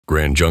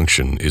Grand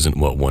Junction isn't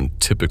what one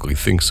typically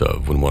thinks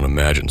of when one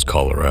imagines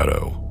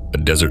Colorado, a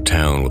desert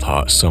town with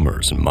hot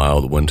summers and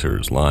mild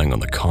winters lying on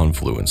the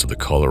confluence of the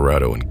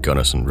Colorado and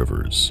Gunnison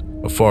rivers,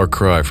 a far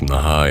cry from the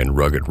high and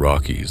rugged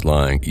Rockies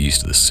lying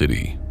east of the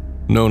city.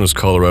 Known as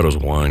Colorado's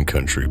wine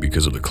country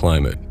because of the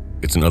climate,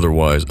 it's an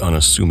otherwise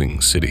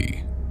unassuming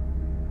city.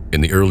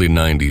 In the early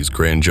 90s,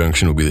 Grand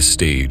Junction would be the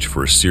stage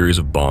for a series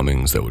of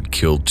bombings that would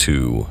kill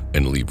 2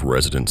 and leave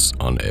residents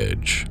on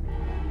edge.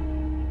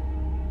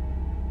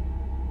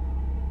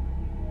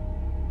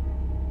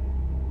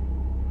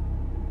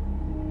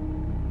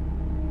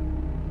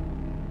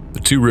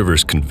 The Two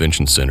Rivers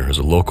Convention Center is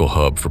a local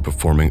hub for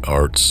performing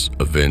arts,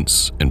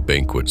 events, and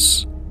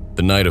banquets.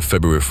 The night of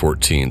February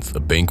 14th, a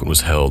banquet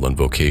was held on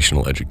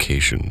vocational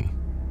education.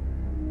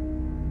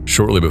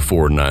 Shortly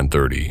before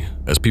 9:30,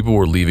 as people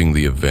were leaving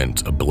the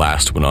event, a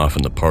blast went off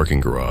in the parking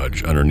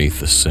garage underneath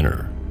the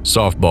center.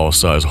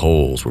 Softball-sized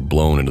holes were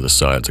blown into the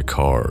sides of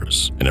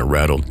cars, and it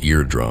rattled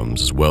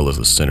eardrums as well as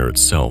the center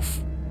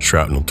itself.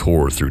 Shrapnel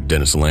tore through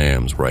Dennis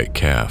Lamb's right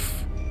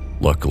calf,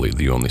 luckily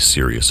the only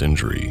serious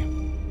injury.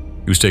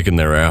 He was taken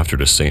thereafter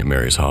to St.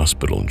 Mary's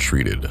Hospital and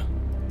treated.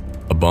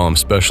 A bomb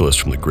specialist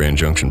from the Grand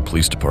Junction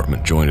Police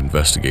Department joined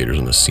investigators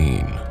on the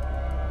scene.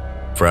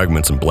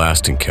 Fragments and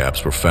blasting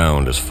caps were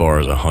found as far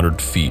as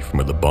 100 feet from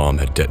where the bomb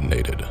had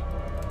detonated.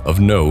 Of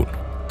note,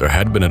 there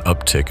had been an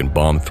uptick in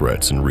bomb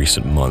threats in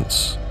recent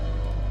months.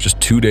 Just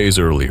 2 days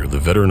earlier, the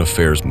Veteran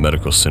Affairs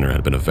Medical Center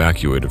had been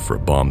evacuated for a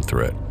bomb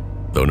threat,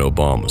 though no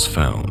bomb was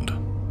found.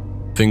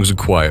 Things were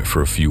quiet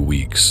for a few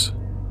weeks,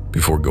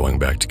 before going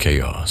back to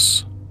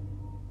chaos.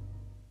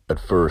 At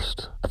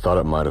first, I thought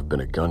it might have been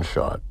a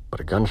gunshot, but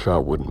a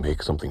gunshot wouldn't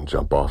make something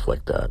jump off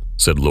like that,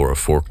 said Laura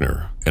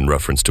Faulkner, in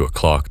reference to a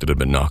clock that had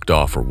been knocked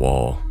off her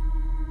wall.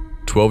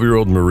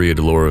 12-year-old Maria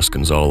Dolores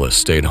Gonzalez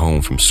stayed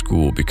home from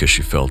school because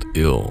she felt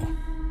ill.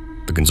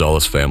 The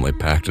Gonzalez family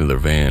packed into their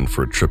van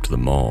for a trip to the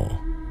mall.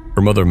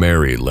 Her mother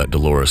Mary let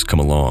Dolores come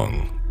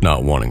along,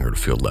 not wanting her to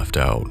feel left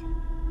out.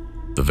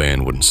 The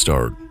van wouldn't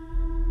start.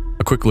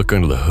 A quick look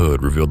under the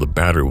hood revealed the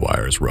battery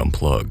wires were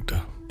unplugged.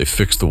 They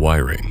fixed the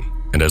wiring,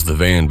 and as the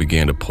van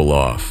began to pull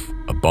off,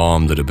 a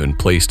bomb that had been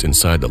placed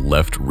inside the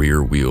left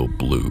rear wheel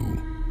blew.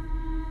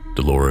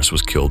 Dolores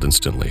was killed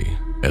instantly,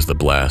 as the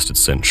blast had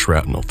sent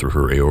shrapnel through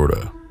her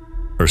aorta.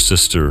 Her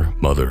sister,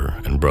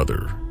 mother, and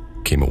brother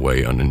came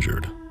away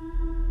uninjured.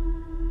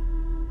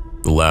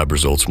 The lab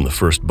results from the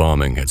first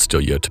bombing had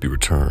still yet to be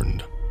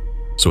returned,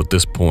 so at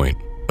this point,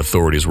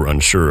 authorities were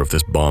unsure if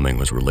this bombing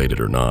was related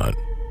or not.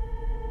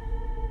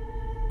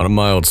 On a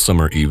mild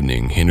summer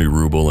evening, Henry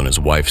Rubel and his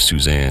wife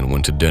Suzanne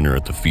went to dinner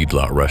at the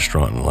Feedlot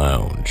Restaurant and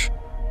Lounge.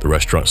 The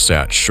restaurant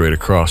sat straight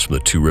across from the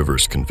Two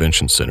Rivers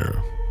Convention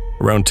Center.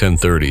 Around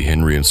 10:30,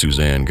 Henry and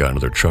Suzanne got into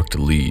their truck to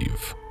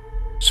leave.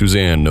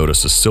 Suzanne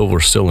noticed a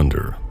silver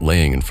cylinder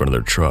laying in front of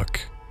their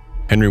truck.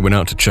 Henry went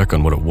out to check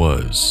on what it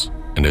was,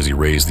 and as he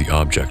raised the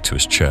object to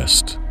his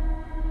chest,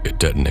 it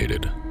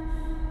detonated.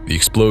 The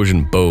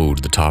explosion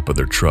bowed the top of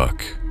their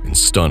truck and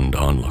stunned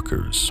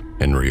onlookers.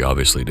 Henry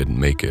obviously didn't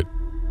make it.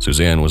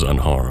 Suzanne was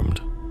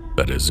unharmed,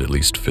 that is, at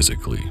least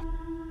physically.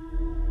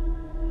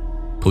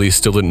 Police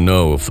still didn't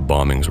know if the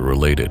bombings were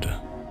related,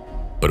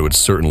 but it would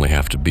certainly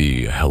have to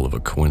be a hell of a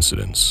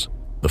coincidence.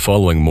 The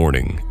following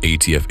morning,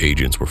 ATF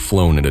agents were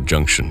flown into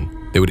Junction.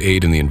 They would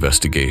aid in the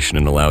investigation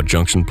and allow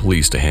Junction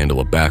police to handle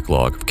a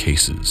backlog of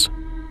cases.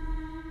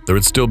 There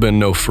had still been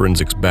no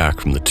forensics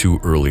back from the 2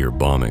 earlier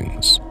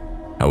bombings.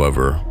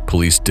 However,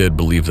 police did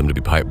believe them to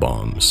be pipe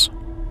bombs.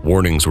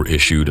 Warnings were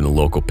issued in the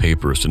local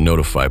papers to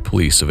notify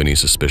police of any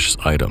suspicious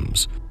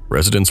items.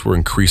 Residents were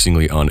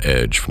increasingly on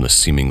edge from the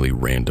seemingly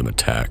random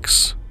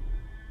attacks.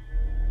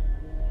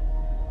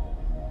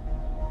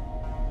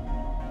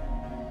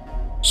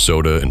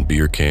 Soda and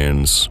beer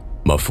cans,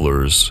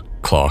 mufflers,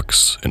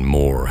 clocks, and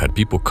more had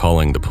people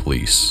calling the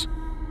police.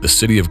 The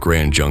city of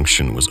Grand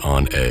Junction was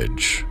on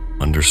edge,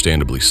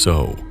 understandably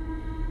so.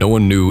 No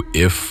one knew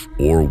if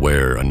or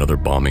where another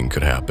bombing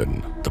could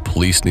happen. The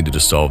police needed to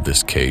solve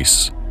this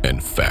case,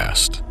 and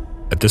fast.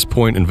 At this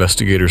point,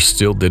 investigators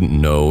still didn't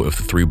know if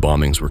the 3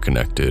 bombings were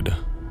connected,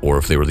 or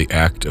if they were the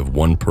act of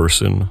one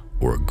person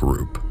or a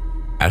group.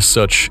 As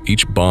such,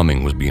 each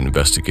bombing was being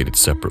investigated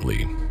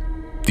separately.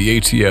 The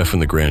ATF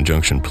and the Grand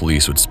Junction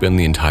police would spend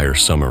the entire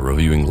summer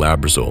reviewing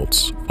lab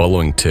results,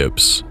 following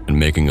tips, and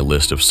making a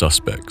list of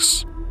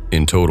suspects.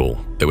 In total,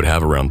 they would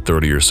have around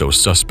 30 or so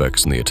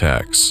suspects in the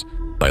attacks.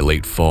 By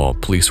late fall,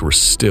 police were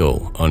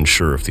still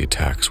unsure if the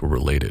attacks were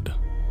related.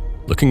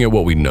 Looking at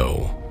what we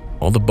know,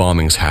 all the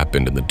bombings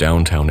happened in the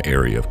downtown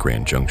area of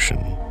Grand Junction,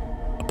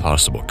 a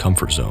possible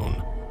comfort zone.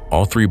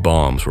 All 3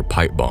 bombs were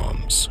pipe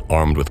bombs,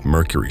 armed with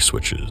mercury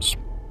switches.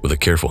 With a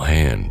careful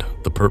hand,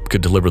 the perp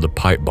could deliver the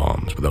pipe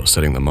bombs without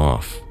setting them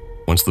off.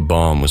 Once the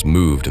bomb was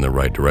moved in the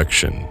right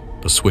direction,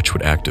 the switch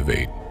would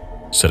activate,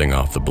 setting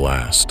off the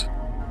blast.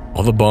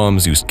 All the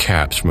bombs used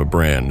caps from a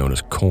brand known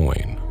as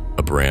Coin,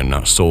 a brand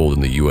not sold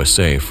in the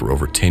USA for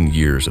over 10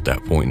 years at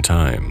that point in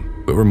time.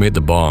 Whoever made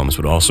the bombs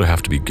would also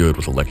have to be good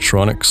with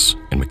electronics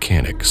and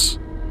mechanics.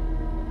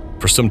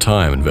 For some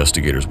time,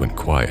 investigators went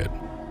quiet.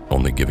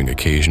 only giving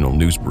occasional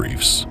news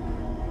briefs.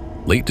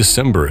 Late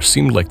December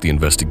seemed like the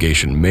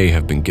investigation may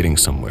have been getting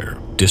somewhere.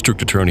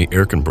 District Attorney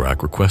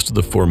Erkenbach requested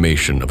the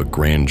formation of a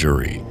grand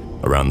jury.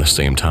 Around the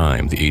same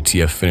time, the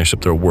ATF finished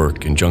up their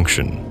work in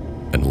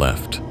Junction and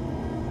left.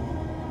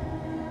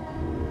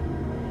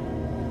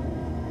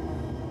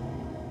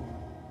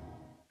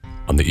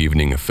 On the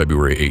evening of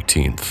February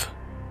 18th,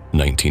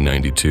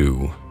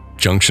 1992,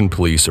 Junction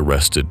police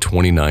arrested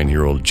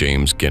 29-year-old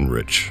James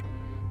Genrich.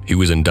 He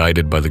was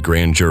indicted by the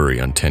grand jury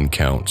on 10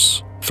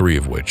 counts, 3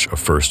 of which are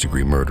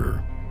first-degree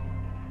murder.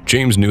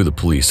 James knew the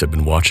police had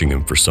been watching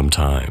him for some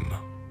time.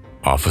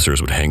 Officers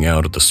would hang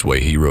out at the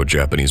Suehiro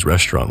Japanese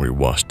restaurant where he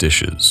washed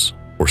dishes,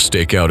 or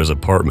stake out his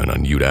apartment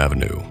on Ute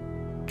Avenue.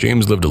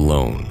 James lived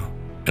alone,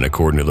 and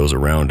according to those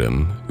around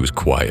him, he was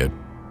quiet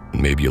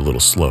and maybe a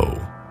little slow.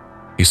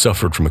 He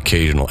suffered from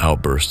occasional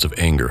outbursts of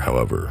anger,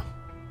 however.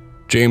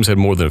 James had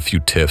more than a few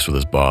tiffs with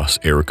his boss,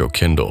 Eric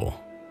O'Kindle.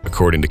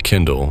 According to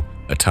Kindle,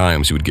 at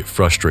times he would get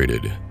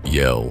frustrated,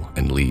 yell,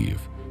 and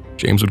leave.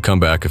 James would come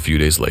back a few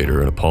days later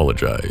and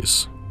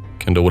apologize.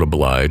 Kindle would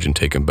oblige and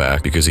take him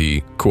back because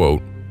he,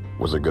 quote,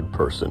 was a good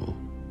person.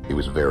 He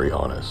was very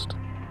honest.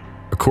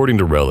 According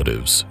to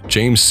relatives,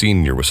 James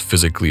Sr. was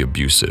physically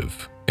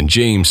abusive, and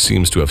James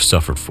seems to have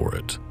suffered for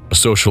it, a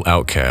social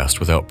outcast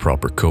without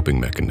proper coping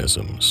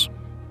mechanisms.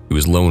 He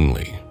was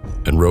lonely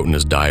and wrote in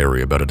his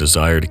diary about a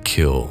desire to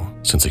kill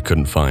since he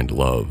couldn't find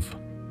love.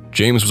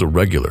 James was a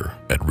regular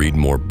at Read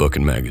More Book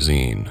and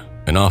Magazine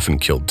and often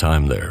killed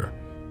time there,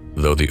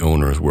 though the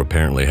owners were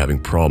apparently having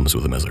problems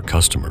with him as their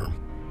customer.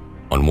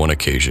 On one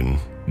occasion,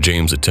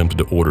 James attempted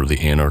to order the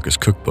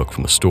anarchist cookbook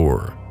from the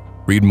store.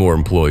 Read More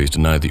employees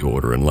denied the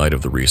order in light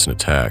of the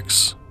recent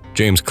attacks.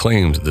 James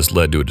claims that this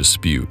led to a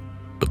dispute,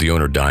 but the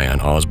owner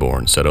Diane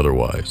Osborne said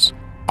otherwise.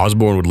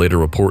 Osborne would later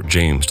report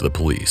James to the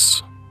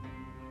police.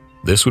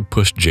 This would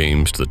push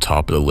James to the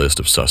top of the list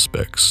of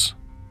suspects.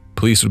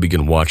 Police would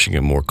begin watching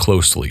him more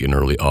closely in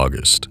early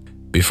August.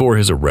 Before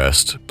his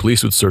arrest,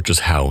 police would search his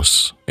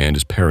house and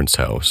his parents'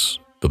 house,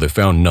 though they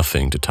found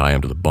nothing to tie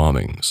him to the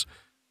bombings.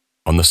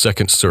 On the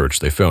second search,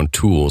 they found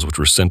tools which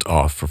were sent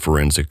off for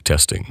forensic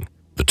testing.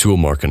 The tool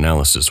mark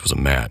analysis was a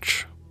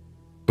match.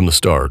 From the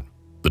start,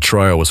 the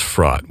trial was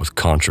fraught with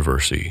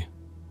controversy.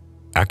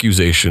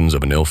 Accusations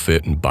of an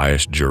ill-fit and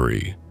biased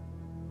jury,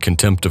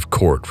 contempt of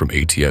court from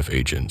ATF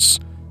agents,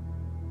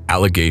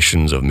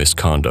 allegations of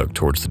misconduct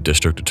towards the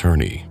district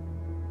attorney.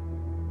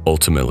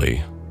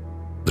 Ultimately,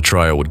 the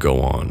trial would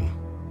go on.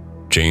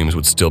 James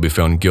would still be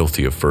found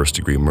guilty of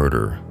first-degree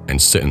murder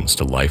and sentenced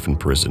to life in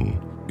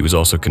prison. He was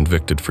also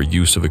convicted for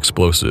use of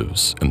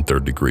explosives and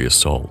third-degree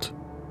assault.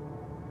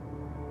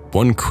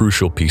 One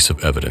crucial piece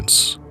of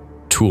evidence,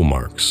 tool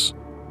marks,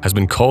 has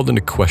been called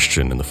into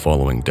question in the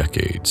following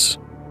decades.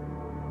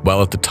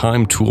 While at the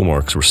time tool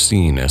marks were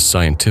seen as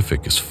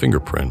scientific as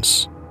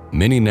fingerprints,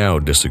 many now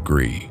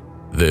disagree.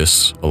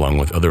 This, along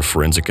with other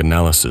forensic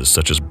analysis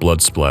such as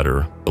blood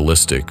splatter,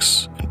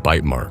 ballistics, and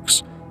bite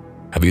marks,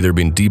 have either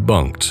been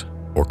debunked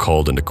or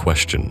called into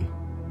question.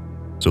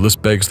 So this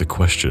begs the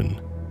question,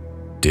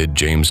 did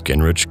James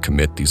Genrich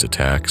commit these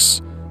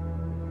attacks?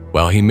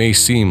 While he may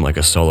seem like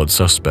a solid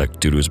suspect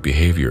due to his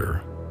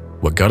behavior,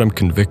 what got him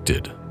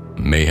convicted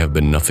may have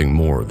been nothing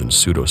more than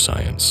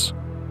pseudoscience.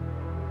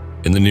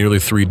 In the nearly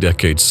 3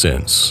 decades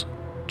since,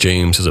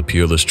 James has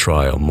appealed his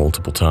trial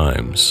multiple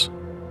times.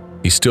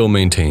 He still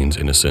maintains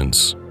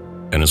innocence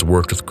and has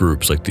worked with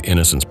groups like the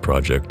Innocence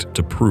Project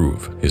to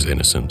prove his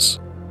innocence.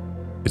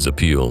 His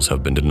appeals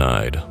have been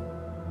denied.